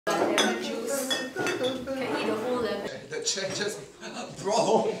the chair just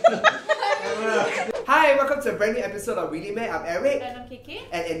broke. Hi, welcome to a brand new episode of Really Mad. I'm Eric. And I'm Kiki.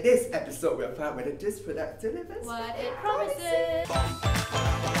 And in this episode, we'll find out whether this product delivers what it promises.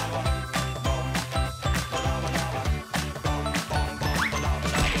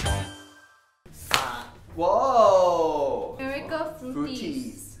 Whoa! Miracle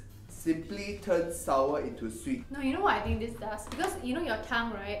Fruities. Simply turn sour into sweet. No, you know what I think this does? Because you know your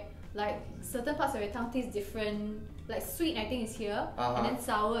tongue, right? Like certain parts of your tongue taste different. Like sweet, I think is here, and then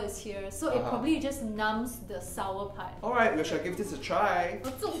sour is here. So it probably just numbs the sour part. Alright, we shall give this a try. 我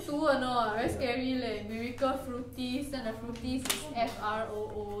中毒了 no, very scary leh. Miracle Fruities, and the Fruities is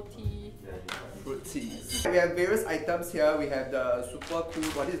F-R-O-O-T. Fruities. We have various items here. We have the super cool.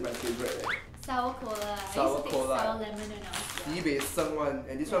 What is my favorite? Sour cola. Sour I used to cola. take sour lemon when I was young. Sibei Seng one.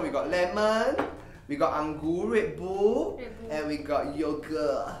 And this one we got lemon, we got Anggur Red Bull, and we got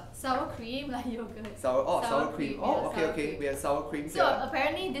yogurt. Sour cream like yogurt. Sour cream. Oh, yeah, okay, sour okay. cream. We have sour cream So here.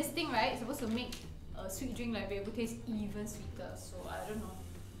 apparently this thing, right, is supposed to make a sweet drink like Red Bull taste even sweeter. So I don't know.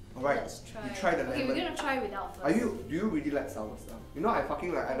 Alright, Let's try. you try the lemon. Okay, we're gonna try without first. Do you really like sour stuff? You know I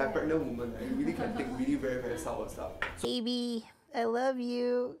fucking like, I'm a pregnant woman. I really can take really very, very sour stuff. Baby, I love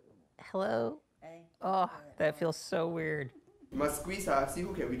you. Hello? Oh, that feels so weird. You must squeeze, see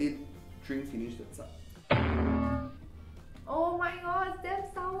who can really drink finish the stuff. Oh my god, it's damn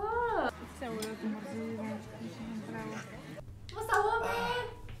sour! What's sour, man?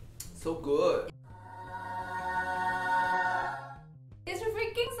 So good. It's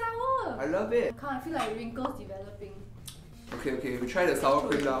freaking sour! I love it. I feel like wrinkles developing. Okay, we try the sour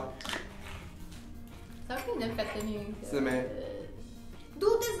cream now. Sour cream then fattening. 是咩？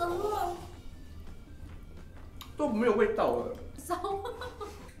 Dude, this is a lot! 都没有味道了。 Sour!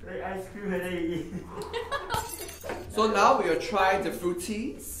 Like ice cream and then you eat. So now we will try the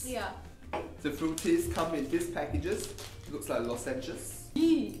fruities. Yeah. The fruities come in these packages. It looks like lozenges.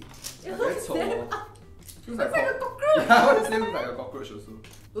 It Very looks tall. damn Looks like a cockroach! Yeah, I want to say looks like a cockroach also.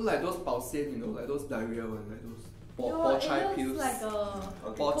 Look like those 保鲜, you know, like those diarrhea one, like those ball chai it pills. looks like a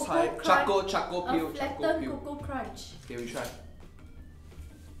Ball Cocoa chai, Crunch. charcoal a pill, charcoal flattened pill. Cocoa Crunch. Okay, we try.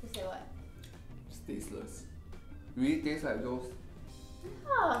 This is what? It's tasteless. Really tastes like those.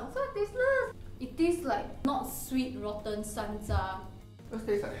 Yeah, so tasteless. It tastes like not sweet rotten sanza. It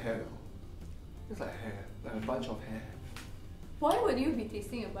tastes like hair. It's like hair, like a bunch of hair. Why would you be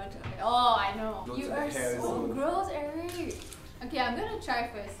tasting a bunch of hair? Oh, I know. Loads You of are hair so is gross, Eric. Okay, I'm gonna try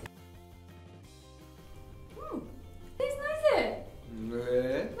first. Tastes nice eh?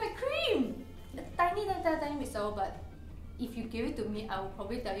 Yeah. Like cream. A tiny bit sour, but if you give it to me, I will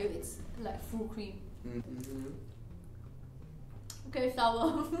probably tell you it's like full cream. Okay,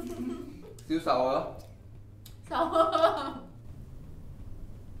 sour. Still sour. Sour.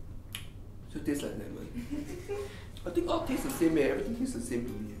 Still tastes like lemon. I think all tastes the same. Everything tastes the same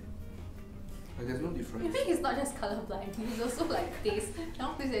to me. Like there's no difference. You think it's not just colorblind, it's also like taste.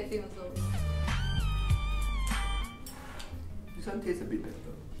 Cannot taste anything also. This one tastes a bit better.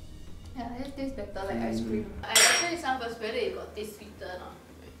 Yeah, it tastes better like ice cream. I try this one first whether it got taste sweeter or not.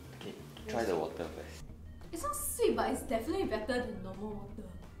 Okay, try the water first. It's not sweet, but it's definitely better than normal water.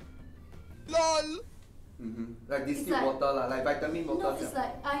 LOL! Like distilled like- water lah, like vitamin water. No, it's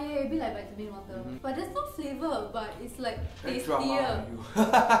like yeah, a bit like vitamin water. But there's no flavor, but it's like Very tastier. drama,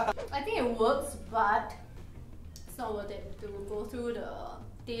 you. I think it works, but it's not worth it to go through the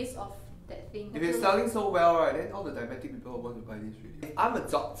taste of that thing. If it's selling so well, right, then all the diabetic people will want to buy this really. If I'm a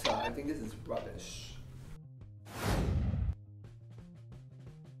doctor, I think this is rubbish.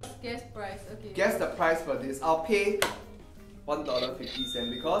 Guess price, okay. Guess the price for this. I'll pay $1.50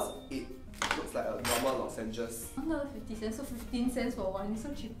 because it looks like a normal lozenges. $1.50, so 15 cents for one. It's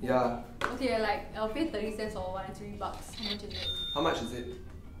so cheap. Yeah. Okay, like I'll pay 30 cents for one. It's $3. How much is it? How much is it?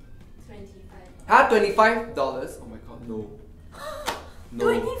 25. Huh? $25? Oh my god, no. No.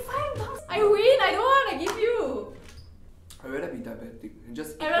 $25? I win. I don't want to give you. I'd rather be diabetic and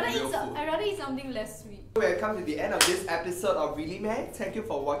just eat I'd rather real food. I'd rather eat something less sweet. We have come to the end of this episode of Really Mad. Thank you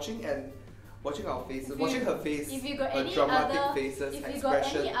for watching and watching our faces, watching her face, If you got her any dramatic other, faces, if you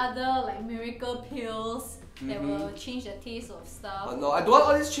expression. got any other like miracle pills that will change the taste of stuff. Oh no, I don't want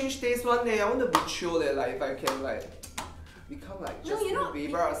all this change taste one I want to be chill like if I can like become like No, Justin you're not-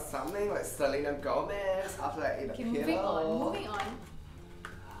 Bieber or something like Selena Gomez after I ate a Okay, pill. moving on.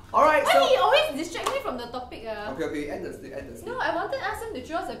 Alright, Why so you always distract me from the topic? Okay, end this. No, I wanted to ask them to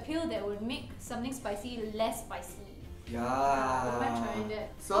choose a pill that would make something spicy less spicy. Yeah. I don't mind trying that.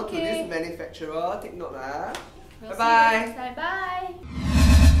 So Okay. to this manufacturer, take note lah. We'll Bye-bye. see you next time. Bye.